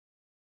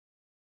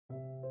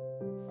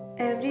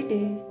Every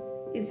day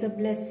is a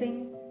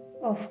blessing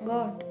of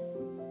God.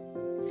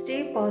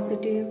 Stay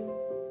positive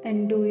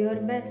and do your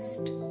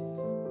best.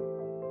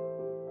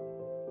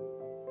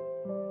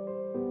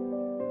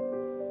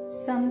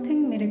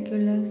 Something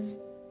miraculous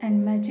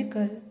and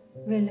magical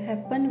will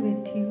happen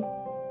with you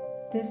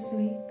this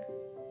week.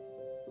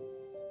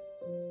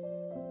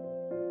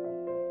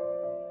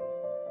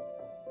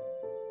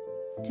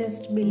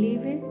 Just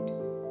believe it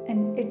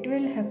and it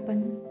will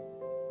happen.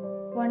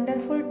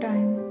 Wonderful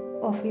time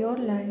of your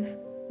life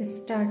is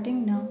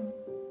starting now,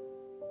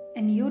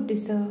 and you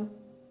deserve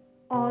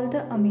all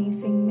the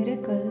amazing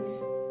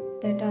miracles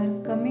that are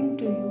coming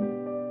to you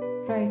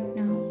right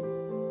now.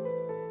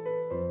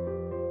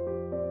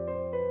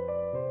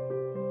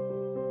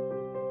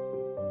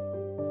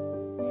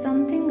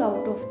 Something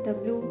out of the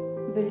blue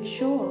will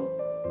show up.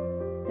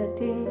 The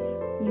things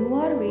you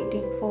are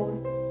waiting for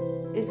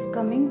is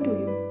coming to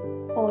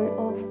you all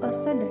of a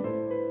sudden.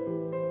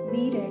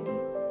 Be ready.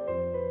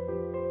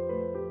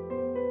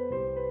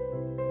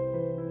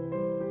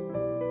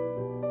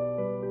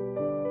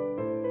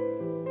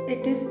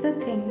 It is the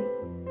thing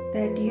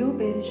that you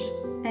wish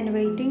and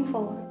waiting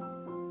for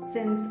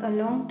since a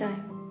long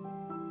time.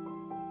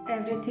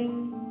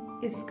 Everything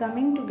is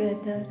coming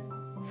together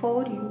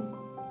for you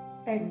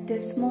at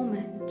this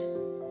moment.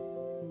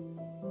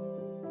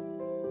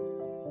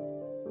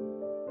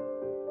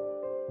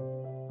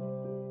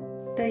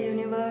 The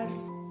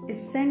universe is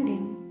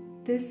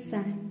sending this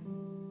sign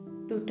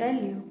to tell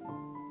you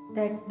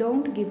that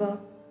don't give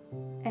up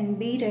and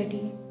be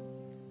ready.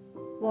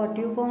 What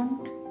you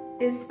want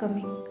is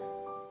coming.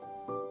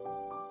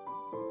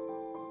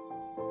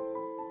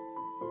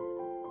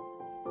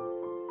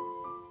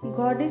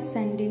 God is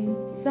sending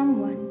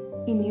someone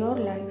in your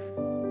life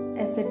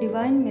as a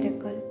divine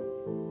miracle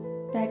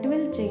that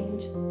will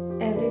change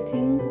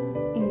everything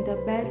in the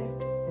best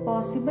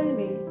possible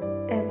way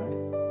ever.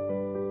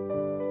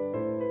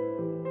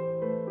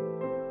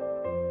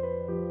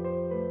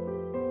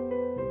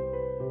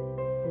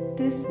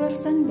 This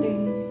person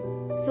brings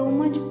so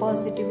much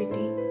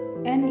positivity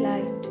and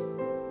light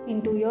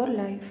into your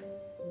life,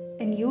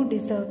 and you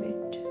deserve it.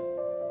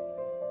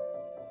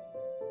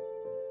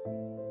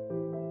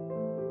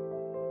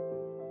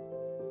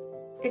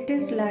 It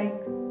is like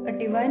a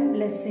divine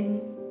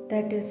blessing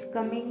that is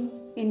coming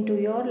into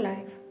your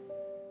life,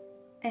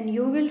 and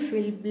you will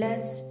feel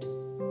blessed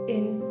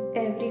in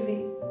every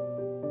way.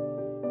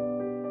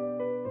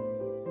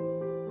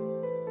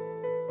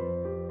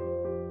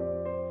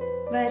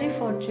 Very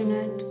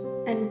fortunate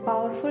and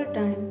powerful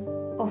time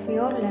of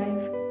your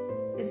life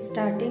is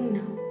starting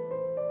now.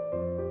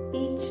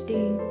 Each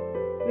day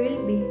will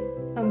be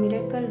a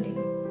miracle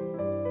day.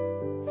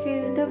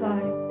 Feel the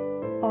vibe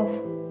of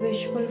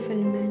wish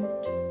fulfillment.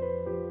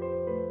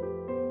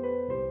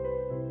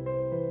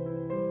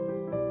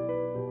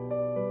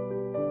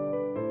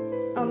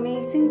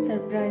 Amazing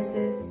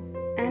surprises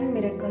and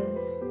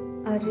miracles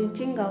are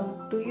reaching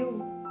out to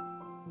you.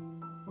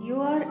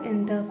 You are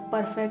in the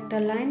perfect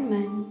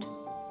alignment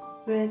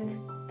with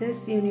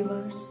this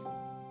universe.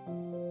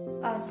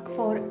 Ask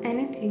for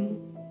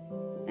anything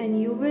and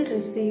you will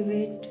receive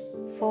it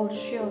for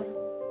sure.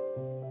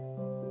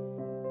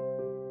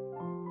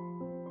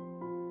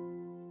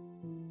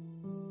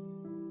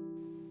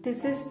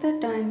 This is the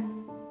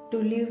time to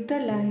live the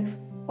life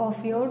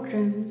of your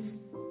dreams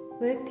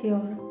with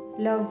your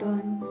loved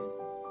ones.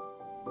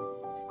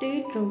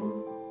 Stay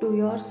true to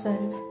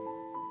yourself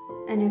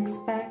and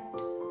expect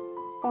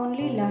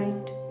only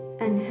light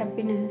and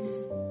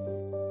happiness.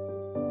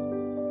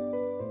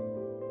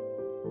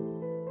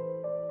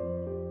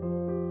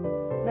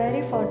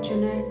 Very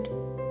fortunate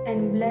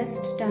and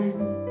blessed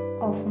time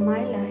of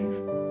my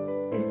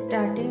life is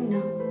starting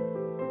now.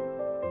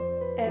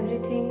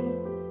 Everything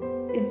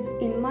is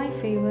in my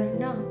favor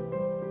now.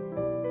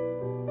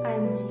 I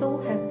am so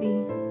happy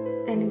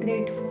and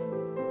grateful.